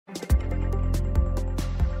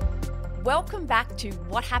Welcome back to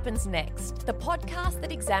What Happens Next, the podcast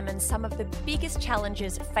that examines some of the biggest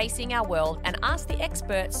challenges facing our world and asks the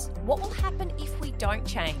experts what will happen if we don't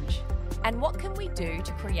change and what can we do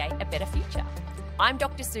to create a better future. I'm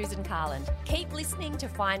Dr. Susan Carland. Keep listening to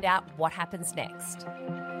find out what happens next.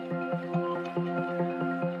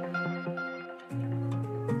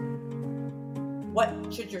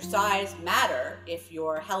 What should your size matter if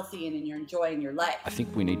you're healthy and you're enjoying your life? I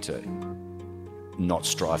think we need to not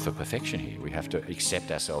strive for perfection here. We have to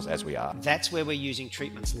accept ourselves as we are. That's where we're using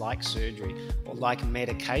treatments like surgery or like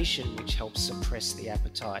medication, which helps suppress the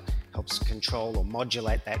appetite, helps control or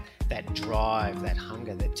modulate that drive, that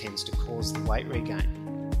hunger that tends to cause the weight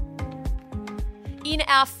regain. In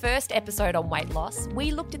our first episode on weight loss,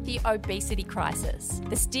 we looked at the obesity crisis,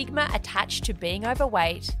 the stigma attached to being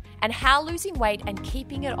overweight, and how losing weight and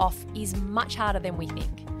keeping it off is much harder than we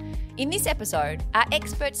think. In this episode, our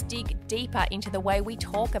experts dig deeper into the way we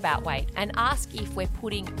talk about weight and ask if we're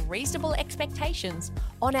putting reasonable expectations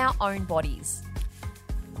on our own bodies.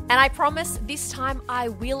 And I promise this time I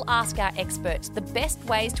will ask our experts the best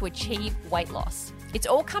ways to achieve weight loss. It's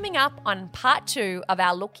all coming up on part 2 of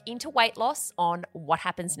our look into weight loss on What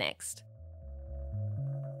Happens Next.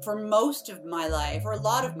 For most of my life, or a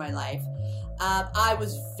lot of my life, I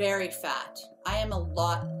was very fat. I am a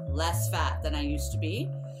lot less fat than I used to be.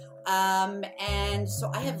 And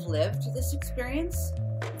so I have lived this experience,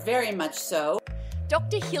 very much so.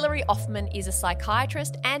 Dr. Hilary Offman is a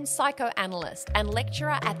psychiatrist and psychoanalyst and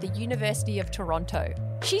lecturer at the University of Toronto.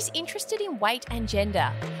 She's interested in weight and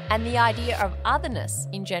gender and the idea of otherness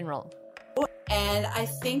in general. And I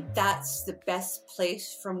think that's the best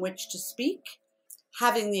place from which to speak,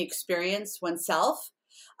 having the experience oneself.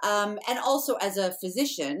 And also as a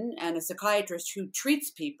physician and a psychiatrist who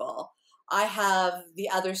treats people, I have the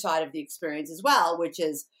other side of the experience as well, which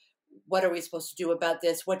is, what are we supposed to do about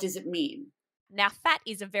this? What does it mean? Now, fat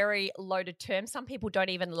is a very loaded term. Some people don't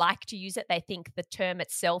even like to use it. They think the term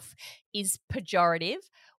itself is pejorative.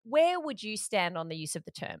 Where would you stand on the use of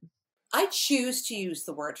the term? I choose to use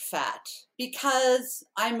the word fat because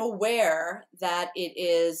I'm aware that it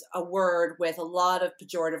is a word with a lot of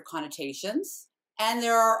pejorative connotations. And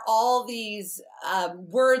there are all these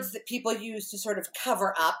words that people use to sort of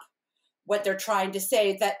cover up what they're trying to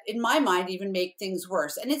say that, in my mind, even make things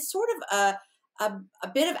worse. And it's sort of a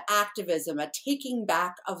bit of activism, a taking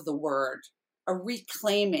back of the word, a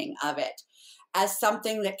reclaiming of it as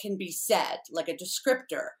something that can be said, like a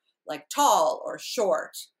descriptor, like tall or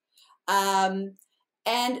short. And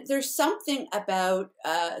there's something about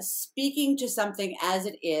speaking to something as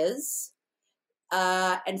it is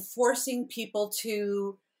and forcing people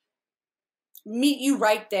to meet you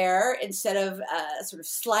right there instead of sort of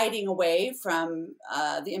sliding away from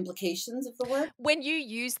the implications of the word. When you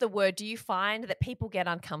use the word, do you find that people get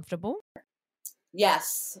uncomfortable?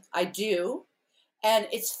 Yes, I do. And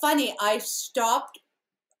it's funny, I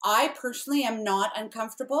personally am not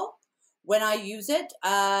uncomfortable when I use it.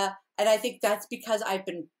 And I think that's because I've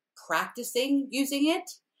been practicing using it.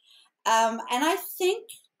 And I think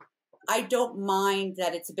I don't mind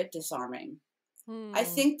that it's a bit disarming. I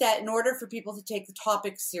think that in order for people to take the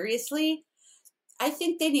topic seriously, I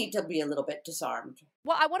think they need to be a little bit disarmed.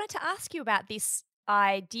 Well, I wanted to ask you about this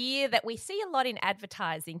idea that we see a lot in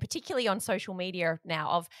advertising, particularly on social media now,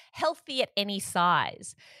 of healthy at any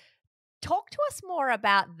size. Talk to us more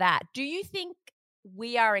about that. Do you think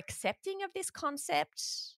we are accepting of this concept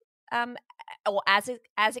or as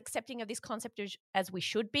accepting of this concept as we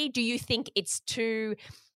should be? Do you think it's too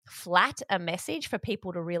flat a message for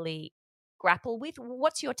people to really grapple with?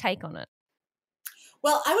 What's your take on it?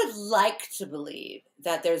 Well, I would like to believe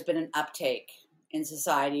that there's been an uptake in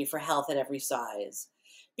society for health at every size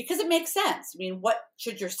because it makes sense. I mean, what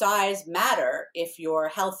should your size matter if you're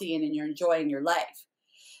healthy and you're enjoying your life?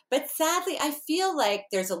 But sadly, I feel like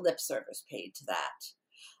there's a lip service paid to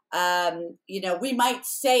that. We might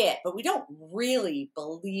say it, but we don't really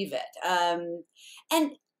believe it.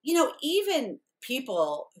 And even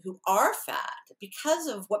people who are fat, because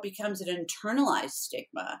of what becomes an internalized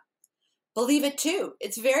stigma, believe it too.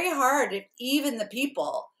 It's very hard if even the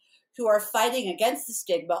people who are fighting against the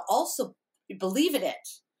stigma also believe in it.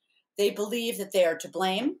 They believe that they are to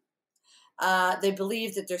blame. They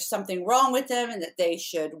believe that there's something wrong with them and that they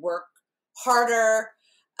should work harder.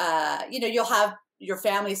 You'll have your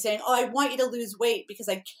family saying, "Oh, I want you to lose weight because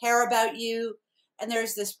I care about you." And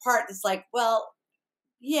there's this part that's like, well,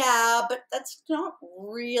 yeah, but that's not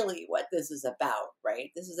really what this is about,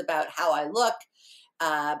 right? This is about how I look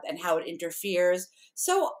and how it interferes.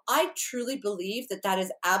 So I truly believe that that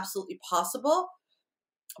is absolutely possible,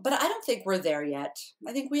 but I don't think we're there yet.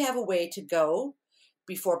 I think we have a way to go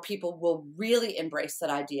before people will really embrace that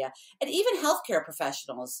idea. And even healthcare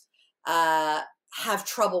professionals have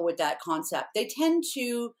trouble with that concept. They tend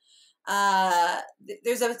to,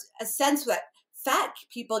 there's a sense that fat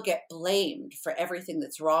people get blamed for everything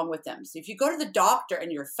that's wrong with them. So if you go to the doctor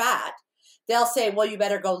and you're fat, they'll say, well, you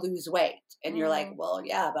better go lose weight. And you're like, well,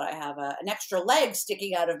 yeah, but I have an extra leg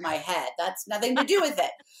sticking out of my head. That's nothing to do with it.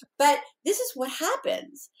 But this is what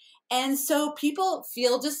happens. And so people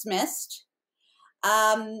feel dismissed.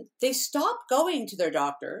 They stop going to their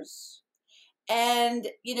doctors. And,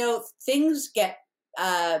 things get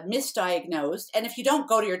misdiagnosed. And if you don't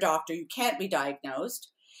go to your doctor, you can't be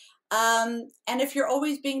diagnosed. And if you're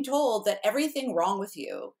always being told that everything wrong with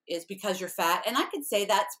you is because you're fat, and I could say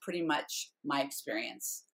that's pretty much my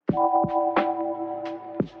experience.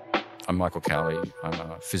 I'm Michael Cowley. I'm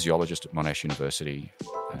a physiologist at Monash University,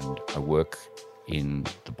 and I work in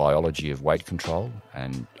the biology of weight control,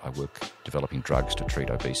 and I work developing drugs to treat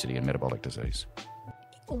obesity and metabolic disease.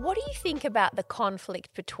 What do you think about the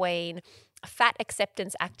conflict between fat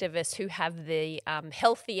acceptance activists who have the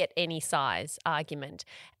healthy at any size argument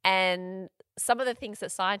and some of the things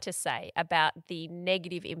that scientists say about the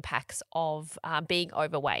negative impacts of being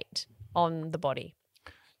overweight on the body?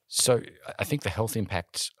 So I think the health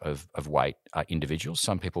impacts of weight are individual.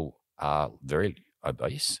 Some people are very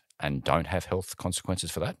obese and don't have health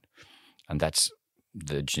consequences for that. And that's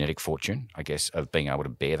the genetic fortune, I guess, of being able to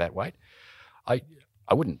bear that weight. I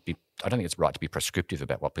don't think it's right to be prescriptive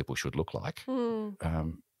about what people should look like.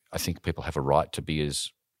 I think people have a right to be as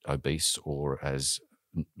obese or as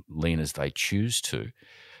lean as they choose to.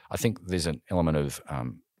 I think there's an element of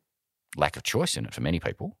lack of choice in it for many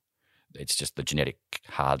people. It's just the genetic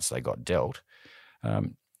cards they got dealt.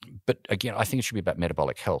 But again, I think it should be about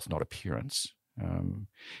metabolic health, not appearance.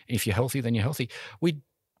 If you're healthy, then you're healthy.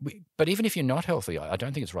 But even if you're not healthy, I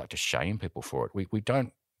don't think it's right to shame people for it. We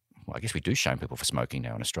don't. Well, I guess we do shame people for smoking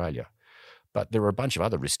now in Australia, but there are a bunch of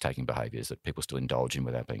other risk-taking behaviours that people still indulge in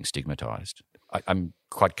without being stigmatised. I'm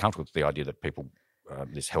quite comfortable with the idea that people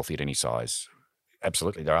is healthy at any size.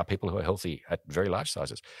 Absolutely, there are people who are healthy at very large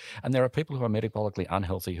sizes, and there are people who are metabolically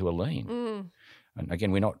unhealthy who are lean. And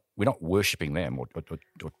again, we're not worshipping them or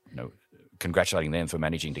congratulating them for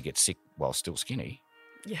managing to get sick while still skinny.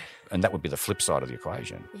 Yeah, and that would be the flip side of the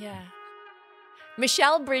equation. Yeah.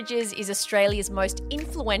 Michelle Bridges is Australia's most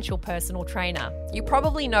influential personal trainer. You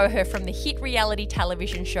probably know her from the hit reality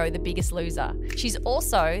television show The Biggest Loser. She's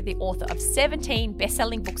also the author of 17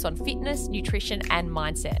 best-selling books on fitness, nutrition, and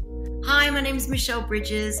mindset. Hi, my name is Michelle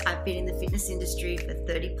Bridges. I've been in the fitness industry for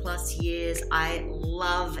 30 plus years. I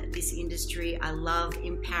love this industry. I love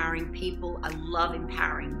empowering people. I love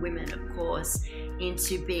empowering women, of course,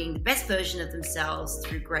 into being the best version of themselves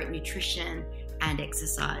through great nutrition and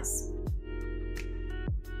exercise.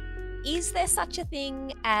 Is there such a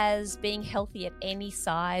thing as being healthy at any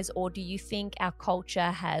size, or do you think our culture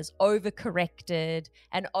has overcorrected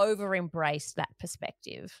and over-embraced that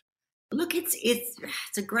perspective? Look, it's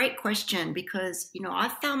a great question because, I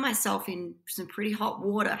found myself in some pretty hot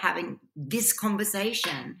water having this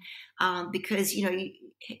conversation because,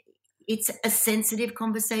 it's a sensitive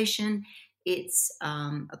conversation. It's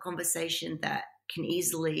a conversation that can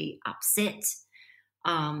easily upset.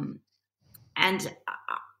 I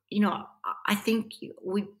think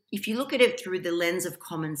if you look at it through the lens of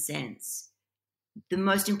common sense, the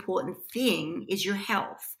most important thing is your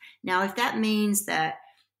health. Now, if that means that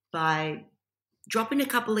by dropping a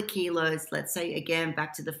couple of kilos, let's say, again,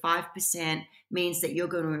 back to the 5%, means that you're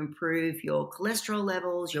going to improve your cholesterol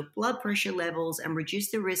levels, your blood pressure levels, and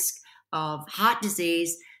reduce the risk of heart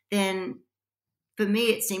disease, then for me,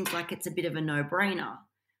 it seems like it's a bit of a no-brainer.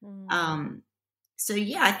 So,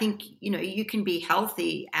 yeah, I think, you can be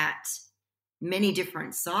healthy at many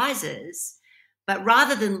different sizes, but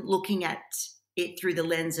rather than looking at it through the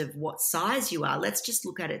lens of what size you are, let's just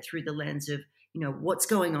look at it through the lens of, what's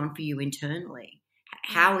going on for you internally.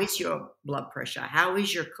 How is your blood pressure? How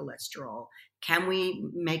is your cholesterol? Can we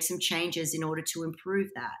make some changes in order to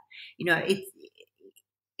improve that?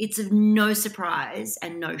 It's of no surprise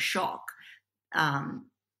and no shock.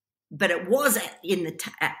 But it was at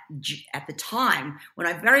the time when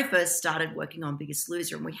I very first started working on Biggest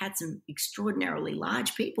Loser, and we had some extraordinarily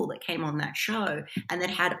large people that came on that show and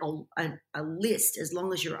that had a list as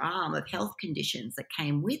long as your arm of health conditions that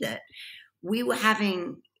came with it. We were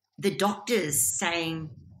having the doctors saying,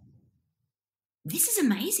 this is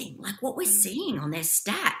amazing, like what we're seeing on their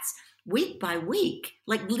stats week by week,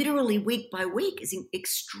 like literally week by week is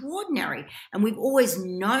extraordinary. And we've always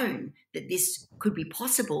known that this could be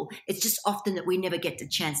possible. It's just often that we never get the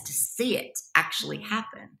chance to see it actually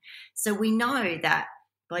happen. So we know that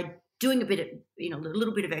by doing a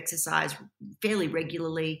little bit of exercise fairly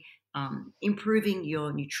regularly, improving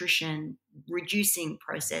your nutrition, reducing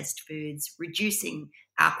processed foods, reducing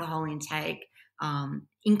alcohol intake,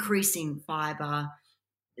 increasing fiber.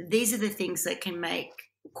 These are the things that can make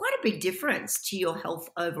quite a big difference to your health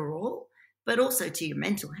overall, but also to your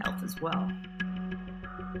mental health as well.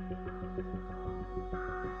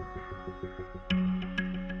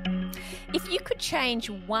 If you could change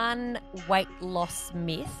one weight loss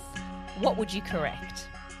myth, what would you correct?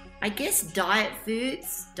 I guess diet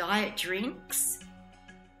foods, diet drinks.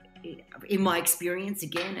 In my experience,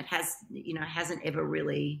 again, it hasn't ever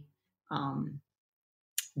really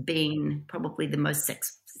been probably the most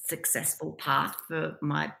successful path for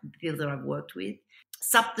my people that I've worked with.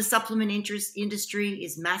 The supplement industry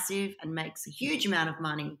is massive and makes a huge amount of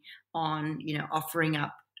money on, offering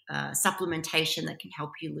up supplementation that can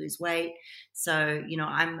help you lose weight. So,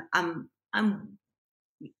 I'm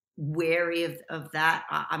wary of that.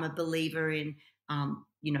 I'm a believer in,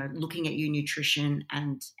 looking at your nutrition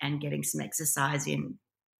and getting some exercise in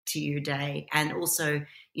to your day, and also,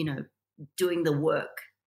 doing the work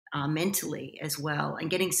mentally as well, and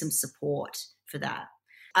getting some support for that.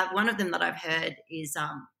 One of them that I've heard is,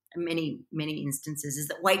 many instances, is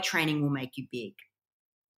that weight training will make you big.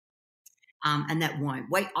 And that won't.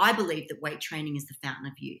 I believe that weight training is the fountain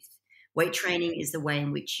of youth. Weight training is the way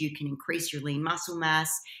in which you can increase your lean muscle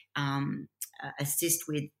mass, assist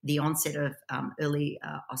with the onset of early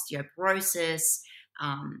osteoporosis,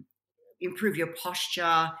 improve your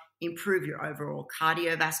posture, improve your overall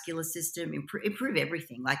cardiovascular system, improve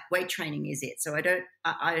everything. Like, weight training is it. So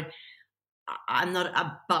I'm not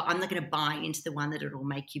going to buy into the one that it'll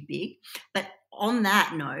make you big. But on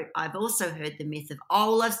that note, I've also heard the myth of,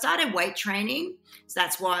 I've started weight training, so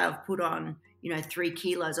that's why I've put on, 3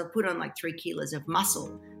 kilos. I've put on like 3 kilos of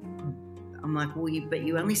muscle. I'm like, well, but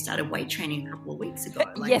you only started weight training a couple of weeks ago.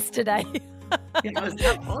 Like, yesterday. Is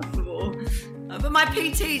that possible? But my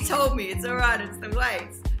PT told me it's all right, it's the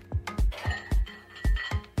weights.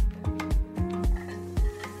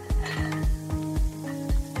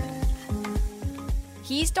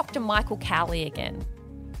 Here's Dr. Michael Cowley again.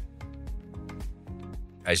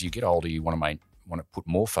 As you get older, you want to put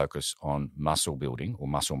more focus on muscle building or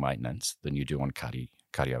muscle maintenance than you do on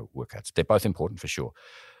cardio workouts. They're both important for sure,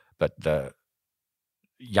 but the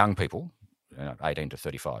young people, 18 to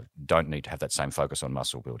 35, don't need to have that same focus on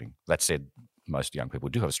muscle building. That said, most young people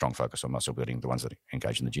do have a strong focus on muscle building, the ones that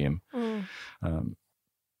engage in the gym. And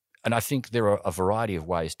I think there are a variety of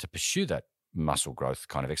ways to pursue that muscle growth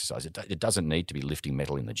kind of exercise. It doesn't need to be lifting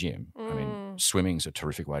metal in the gym. I mean, swimming's a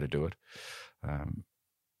terrific way to do it.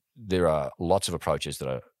 There are lots of approaches that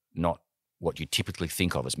are not what you typically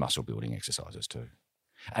think of as muscle building exercises too.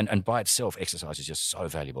 And by itself, exercise is just so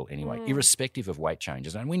valuable anyway, irrespective of weight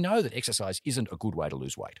changes. And we know that exercise isn't a good way to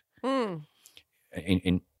lose weight.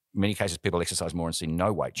 In many cases, people exercise more and see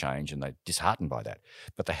no weight change, and they're disheartened by that.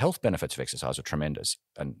 But the health benefits of exercise are tremendous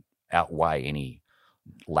and outweigh any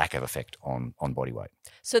lack of effect on body weight.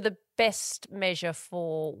 So the best measure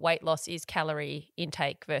for weight loss is calorie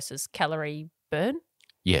intake versus calorie burn?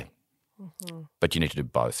 Yeah. But you need to do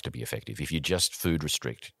both to be effective. If you just food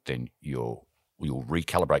restrict, then you'll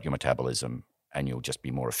recalibrate your metabolism and you'll just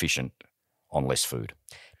be more efficient on less food.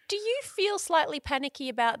 Do you feel slightly panicky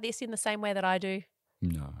about this in the same way that I do?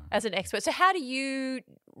 No. As an expert. So how do you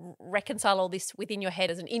reconcile all this within your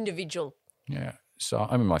head as an individual? Yeah. So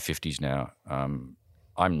I'm in my 50s now.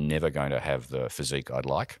 I'm never going to have the physique I'd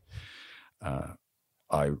like.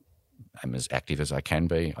 I am as active as I can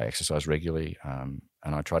be. I exercise regularly, and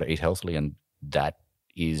I try to eat healthily, and that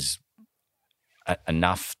is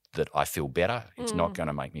enough that I feel better. It's not going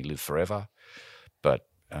to make me live forever, but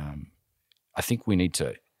I think we need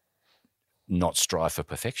to not strive for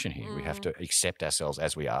perfection here. We have to accept ourselves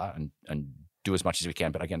as we are and do as much as we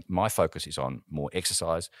can. But again, my focus is on more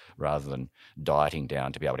exercise rather than dieting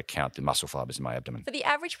down to be able to count the muscle fibers in my abdomen. For the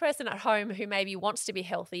average person at home who maybe wants to be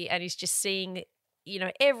healthy and is just seeing,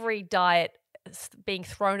 every diet being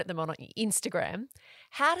thrown at them on Instagram,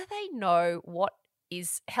 how do they know what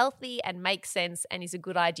is healthy and makes sense and is a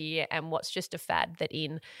good idea and what's just a fad that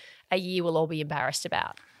in a year we'll all be embarrassed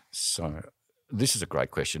about? So this is a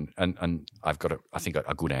great question, and I've got, I think,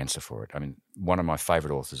 a good answer for it. I mean, one of my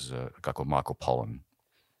favourite authors is a guy called Michael Pollan,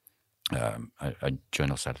 a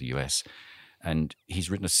journalist out of the US, and he's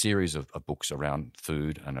written a series of books around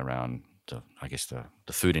food and around, the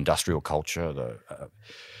food industrial culture.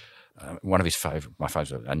 One of my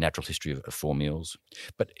favourites, A Natural History of 4 Meals.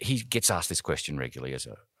 But he gets asked this question regularly as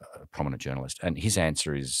a prominent journalist, and his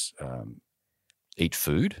answer is eat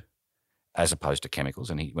food as opposed to chemicals.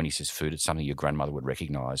 And when he says food, it's something your grandmother would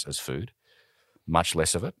recognise as food. Much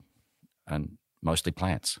less of it, and mostly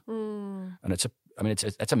plants. And it's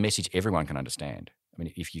a message everyone can understand. I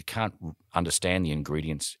mean, if you can't understand the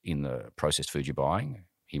ingredients in the processed food you're buying,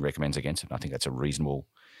 he recommends against it. And I think that's a reasonable.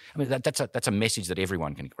 I mean, that's a message that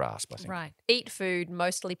everyone can grasp, I think. Right. Eat food,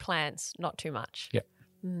 mostly plants, not too much. Yeah.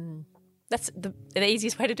 That's the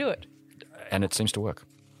easiest way to do it. And it seems to work.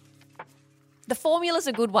 The formula's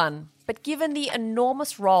a good one, but given the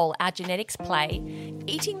enormous role our genetics play,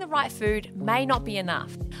 eating the right food may not be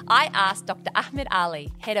enough. I asked Dr. Ahmed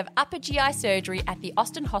Ali, head of upper GI surgery at the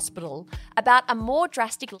Austin Hospital, about a more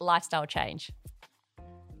drastic lifestyle change.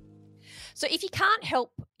 So if you can't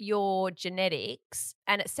help your genetics,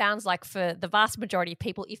 and it sounds like for the vast majority of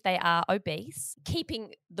people, if they are obese,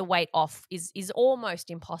 keeping the weight off is almost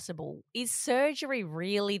impossible. Is surgery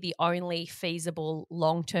really the only feasible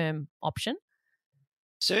long-term option?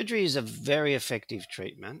 Surgery is a very effective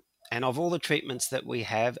treatment, and of all the treatments that we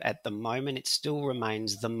have at the moment, it still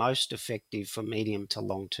remains the most effective for medium to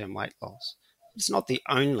long-term weight loss. It's not the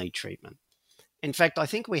only treatment. In fact, I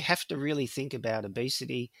think we have to really think about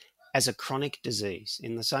obesity as a chronic disease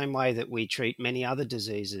in the same way that we treat many other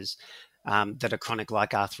diseases that are chronic,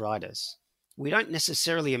 like arthritis. We don't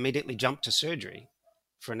necessarily immediately jump to surgery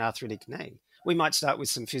for an arthritic knee. We might start with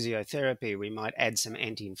some physiotherapy. We might add some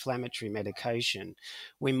anti-inflammatory medication.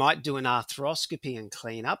 We might do an arthroscopy and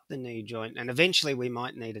clean up the knee joint, and eventually we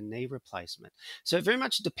might need a knee replacement. So it very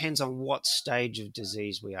much depends on what stage of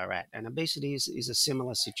disease we are at, and obesity is a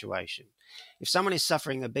similar situation. If someone is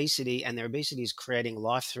suffering obesity and their obesity is creating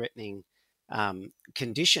life-threatening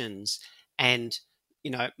conditions, and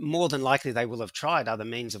more than likely they will have tried other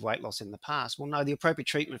means of weight loss in the past, well, no, the appropriate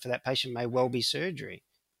treatment for that patient may well be surgery.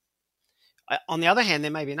 On the other hand,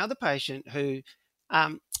 there may be another patient who,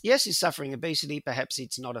 yes, is suffering obesity. Perhaps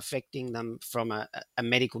it's not affecting them from a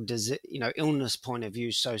medical disease, illness point of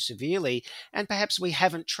view so severely, and perhaps we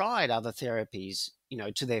haven't tried other therapies,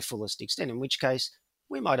 to their fullest extent, in which case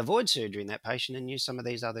we might avoid surgery in that patient and use some of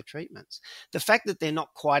these other treatments. The fact that they're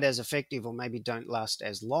not quite as effective or maybe don't last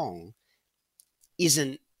as long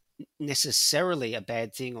isn't necessarily a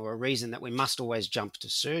bad thing or a reason that we must always jump to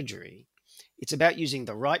surgery. It's about using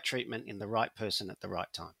the right treatment in the right person at the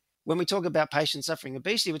right time. When we talk about patients suffering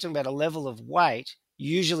obesity, we're talking about a level of weight,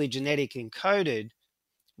 usually genetic encoded,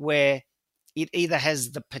 where it either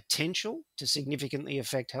has the potential to significantly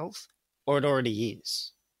affect health or it already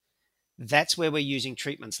is. That's where we're using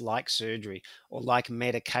treatments like surgery or like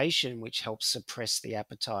medication, which helps suppress the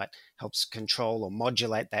appetite, helps control or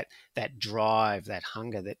modulate that drive, that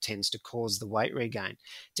hunger that tends to cause the weight regain,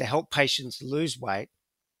 to help patients lose weight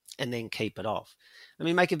and then keep it off. Let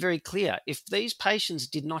me make it very clear. If these patients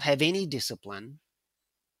did not have any discipline,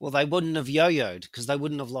 well, they wouldn't have yo-yoed because they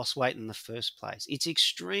wouldn't have lost weight in the first place. It's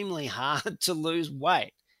extremely hard to lose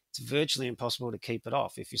weight. It's virtually impossible to keep it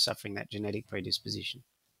off if you're suffering that genetic predisposition.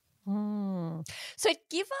 So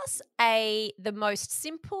give us the most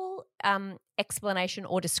simple explanation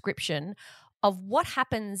or description of what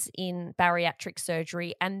happens in bariatric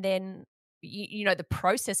surgery, and then the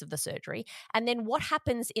process of the surgery, and then what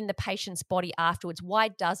happens in the patient's body afterwards. Why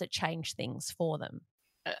does it change things for them?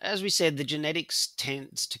 As we said, the genetics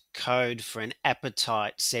tends to code for an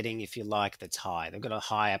appetite setting, if you like, that's high. They've got a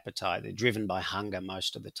high appetite. They're driven by hunger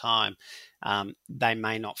most of the time. They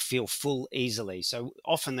may not feel full easily. So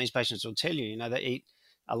often these patients will tell you, they eat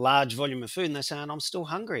a large volume of food and they say, I'm still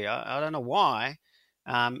hungry. I don't know why.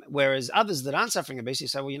 Whereas others that aren't suffering obesity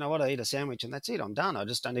say, well, you know what, I eat a sandwich and that's it, I'm done. I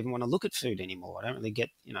just don't even want to look at food anymore. I don't really get,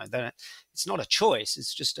 it's not a choice.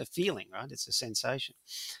 It's just a feeling, right? It's a sensation.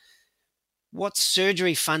 What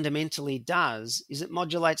surgery fundamentally does is it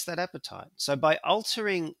modulates that appetite. So by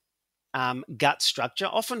altering gut structure,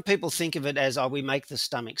 often people think of it as, we make the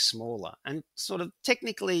stomach smaller. And sort of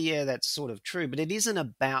technically, yeah, that's sort of true, but it isn't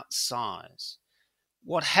about size.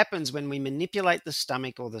 What happens when we manipulate the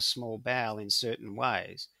stomach or the small bowel in certain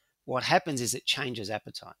ways, what happens is it changes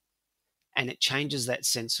appetite and it changes that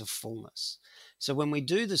sense of fullness. So when we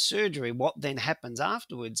do the surgery, what then happens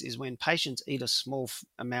afterwards is when patients eat a small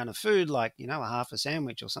amount of food, like, a half a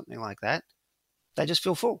sandwich or something like that, they just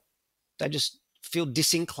feel full. They just feel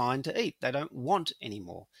disinclined to eat. They don't want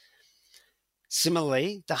anymore.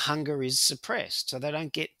 Similarly, the hunger is suppressed, so they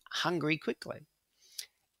don't get hungry quickly.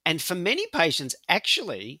 And for many patients,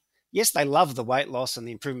 actually, yes, they love the weight loss and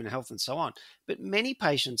the improvement in health and so on, but many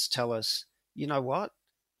patients tell us, you know what,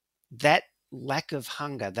 that lack of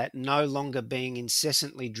hunger, that no longer being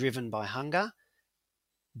incessantly driven by hunger,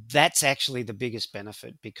 that's actually the biggest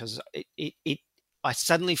benefit, because I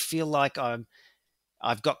suddenly feel like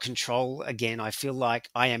I've got control again. I feel like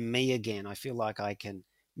I am me again. I feel like I can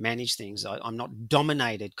manage things. I'm not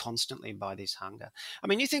dominated constantly by this hunger. I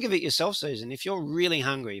mean, you think of it yourself, Susan. If you're really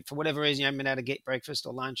hungry, for whatever reason, you haven't been able to get breakfast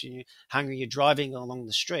or lunch and you're hungry, you're driving along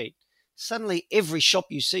the street, suddenly every shop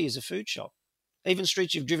you see is a food shop. Even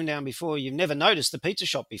streets you've driven down before, you've never noticed the pizza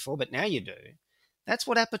shop before, but now you do. That's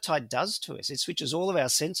what appetite does to us. It switches all of our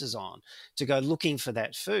senses on to go looking for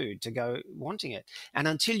that food, to go wanting it. And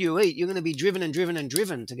until you eat, you're going to be driven and driven and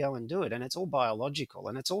driven to go and do it. And it's all biological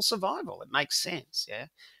and it's all survival. It makes sense, yeah?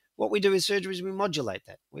 What we do with surgery is we modulate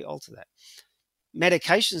that. We alter that.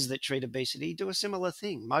 Medications that treat obesity do a similar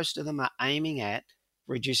thing. Most of them are aiming at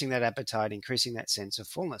reducing that appetite, increasing that sense of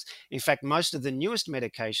fullness. In fact, most of the newest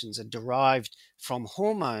medications are derived from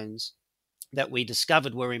hormones that we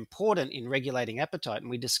discovered were important in regulating appetite, and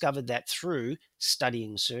we discovered that through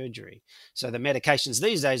studying surgery. So the medications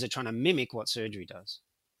these days are trying to mimic what surgery does.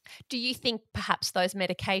 Do you think perhaps those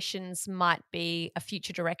medications might be a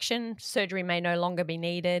future direction? Surgery may no longer be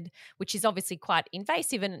needed, which is obviously quite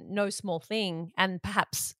invasive and no small thing, and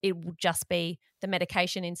perhaps it would just be the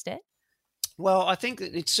medication instead? Well, I think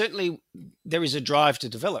that it's certainly, there is a drive to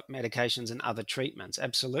develop medications and other treatments,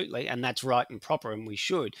 absolutely, and that's right and proper, and we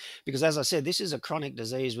should, because as I said, this is a chronic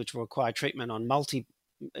disease which will require treatment on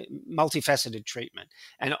multifaceted treatment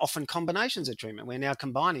and often combinations of treatment. We're now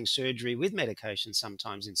combining surgery with medication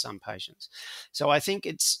sometimes in some patients. So I think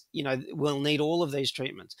it's, we'll need all of these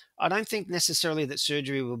treatments. I don't think necessarily that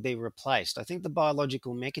surgery will be replaced. I think the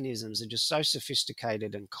biological mechanisms are just so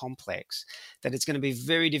sophisticated and complex that it's going to be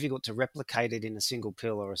very difficult to replicate it in a single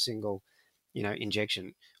pill or a single,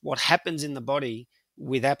 injection. What happens in the body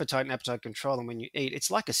with appetite and appetite control, and when you eat, it's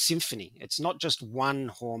like a symphony. It's not just one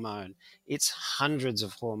hormone. It's hundreds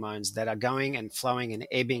of hormones that are going and flowing and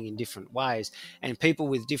ebbing in different ways. And people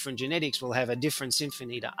with different genetics will have a different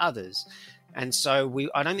symphony to others. And so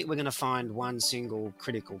I don't think we're going to find one single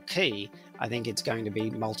critical key. I think it's going to be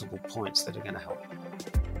multiple points that are going to help.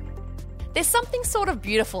 There's something sort of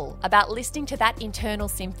beautiful about listening to that internal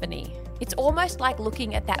symphony. It's almost like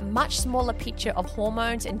looking at that much smaller picture of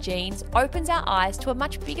hormones and genes opens our eyes to a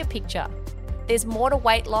much bigger picture. There's more to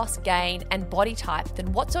weight loss, gain, and body type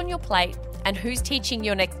than what's on your plate and who's teaching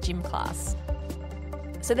your next gym class.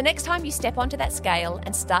 So the next time you step onto that scale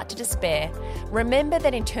and start to despair, remember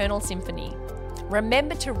that internal symphony.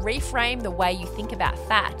 Remember to reframe the way you think about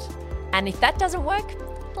fat. And if that doesn't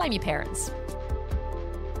work, blame your parents.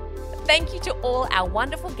 Thank you to all our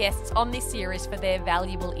wonderful guests on this series for their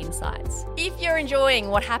valuable insights. If you're enjoying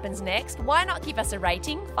what happens next, why not give us a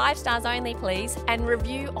rating, 5 stars only please, and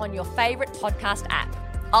review on your favourite podcast app.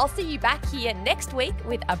 I'll see you back here next week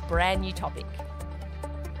with a brand new topic.